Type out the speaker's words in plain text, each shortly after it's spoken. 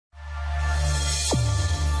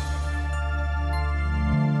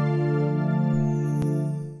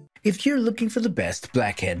If you're looking for the best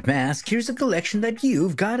Blackhead mask, here's a collection that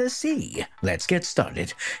you've gotta see. Let's get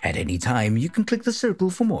started. At any time, you can click the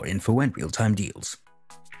circle for more info and real-time deals.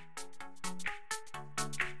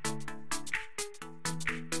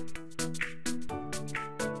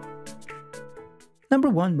 Number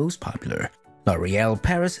 1 most popular, L'Oreal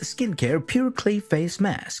Paris Skincare Pure Clay Face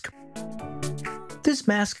Mask. This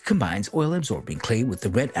mask combines oil-absorbing clay with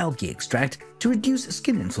the red algae extract to reduce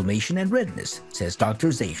skin inflammation and redness, says Dr.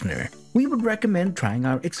 Zeichner. We would recommend trying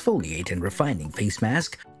our Exfoliate and Refining Face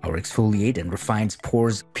Mask. Our Exfoliate and Refines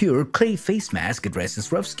Pores Pure Clay Face Mask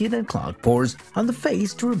addresses rough skin and clogged pores on the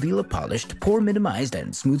face to reveal a polished, pore-minimized,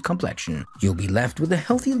 and smooth complexion. You'll be left with a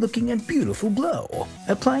healthy-looking and beautiful glow.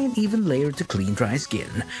 Apply an even layer to clean dry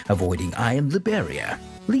skin, avoiding eye and lip area.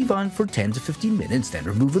 Leave on for 10 to 15 minutes, then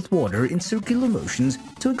remove with water in circular motions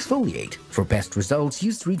to exfoliate. For best results,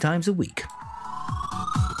 use 3 times a week.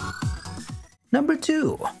 Number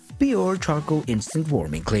 2. Biore Charcoal Instant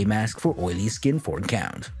Warming Clay Mask for Oily Skin 4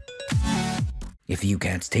 count. If you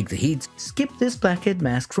can't take the heat, skip this Blackhead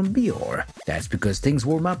mask from Biore. That's because things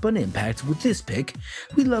warm up on impact with this pick.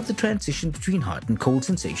 We love the transition between hot and cold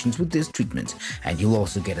sensations with this treatment, and you'll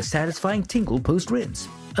also get a satisfying tingle post-rinse.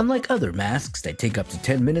 Unlike other masks that take up to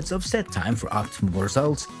 10 minutes of set time for optimal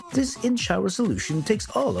results, this in-shower solution takes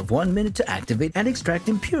all of 1 minute to activate and extract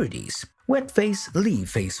impurities. Wet face, leave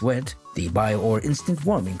face wet. The Biore Instant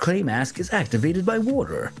Warming Clay Mask is activated by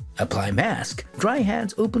water. Apply mask. Dry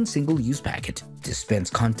hands, open single-use packet. Dispense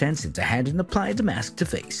contents into hand and apply the mask to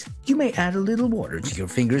face. You may add a little water to your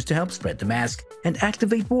fingers to help spread the mask and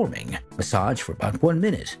activate warming. Massage for about 1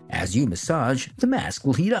 minute. As you massage, the mask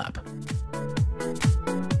will heat up.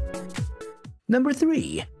 Number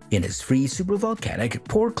 3. Innisfree Super Volcanic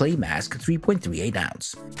Pore Clay Mask 3.38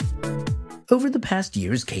 ounce. Over the past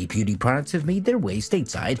years, K-beauty products have made their way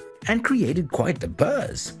stateside and created quite the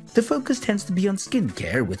buzz. The focus tends to be on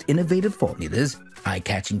skincare with innovative formulas,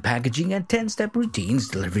 eye-catching packaging, and 10-step routines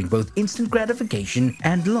delivering both instant gratification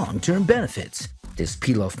and long-term benefits. This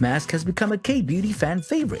peel-off mask has become a K-beauty fan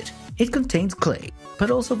favorite. It contains clay,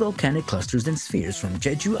 but also volcanic clusters and spheres from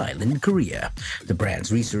Jeju Island in Korea. The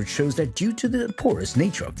brand's research shows that due to the porous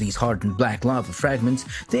nature of these hardened black lava fragments,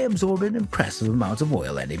 they absorb an impressive amount of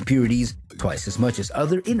oil and impurities, twice as much as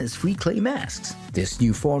other Innisfree clay masks. This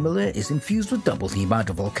new formula is infused with double the amount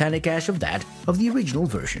of volcanic ash of that of the original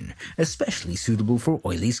version, especially suitable for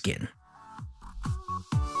oily skin.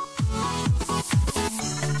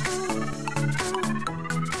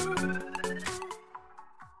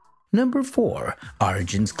 Number 4.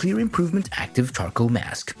 Origin's Clear Improvement Active Charcoal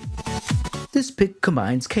Mask. This pick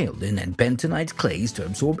combines kaolin and bentonite clays to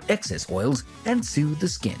absorb excess oils and soothe the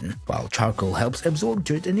skin, while charcoal helps absorb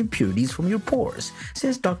dirt and impurities from your pores,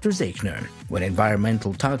 says Dr. Zeichner. When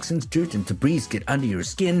environmental toxins, dirt, and debris get under your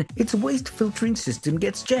skin, its waste filtering system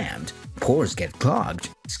gets jammed, pores get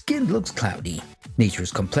clogged, skin looks cloudy.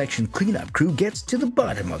 Nature's complexion cleanup crew gets to the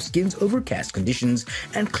bottom of skin's overcast conditions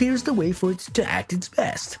and clears the way for it to act its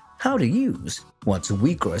best. How to use: once a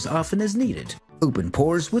week or as often as needed. Open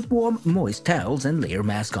pores with warm, moist towels and layer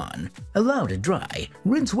mask on. Allow to dry.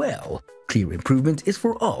 Rinse well. Clear Improvement is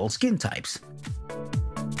for all skin types.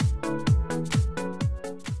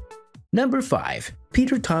 Number 5.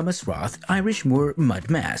 Peter Thomas Roth Irish Moor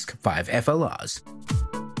Mud Mask 5 FLRs.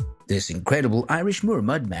 This incredible Irish Moor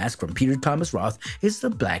Mud Mask from Peter Thomas Roth is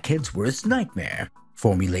the blackhead's worst nightmare.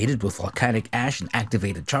 Formulated with volcanic ash and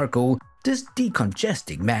activated charcoal, this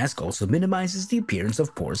decongesting mask also minimizes the appearance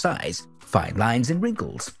of pore size, fine lines, and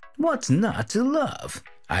wrinkles. What's not to love?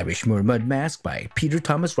 Irish Moor Mud Mask by Peter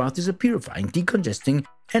Thomas Roth is a purifying, decongesting,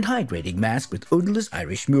 and hydrating mask with odorless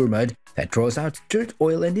Irish moor mud that draws out dirt,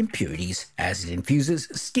 oil, and impurities as it infuses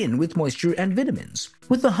skin with moisture and vitamins.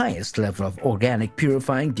 With the highest level of organic,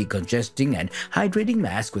 purifying, decongesting, and hydrating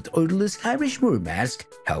mask with odorless, Irish Moor Mask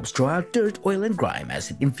helps draw out dirt, oil, and grime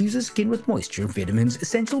as it infuses skin with moisture, vitamins,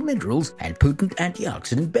 essential minerals, and potent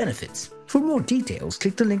antioxidant benefits. For more details,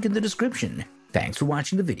 click the link in the description. Thanks for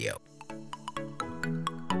watching the video.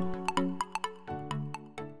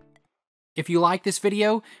 If you like this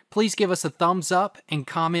video, please give us a thumbs up and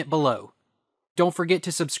comment below. Don't forget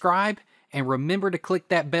to subscribe and remember to click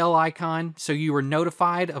that bell icon so you are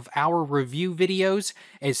notified of our review videos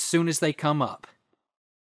as soon as they come up.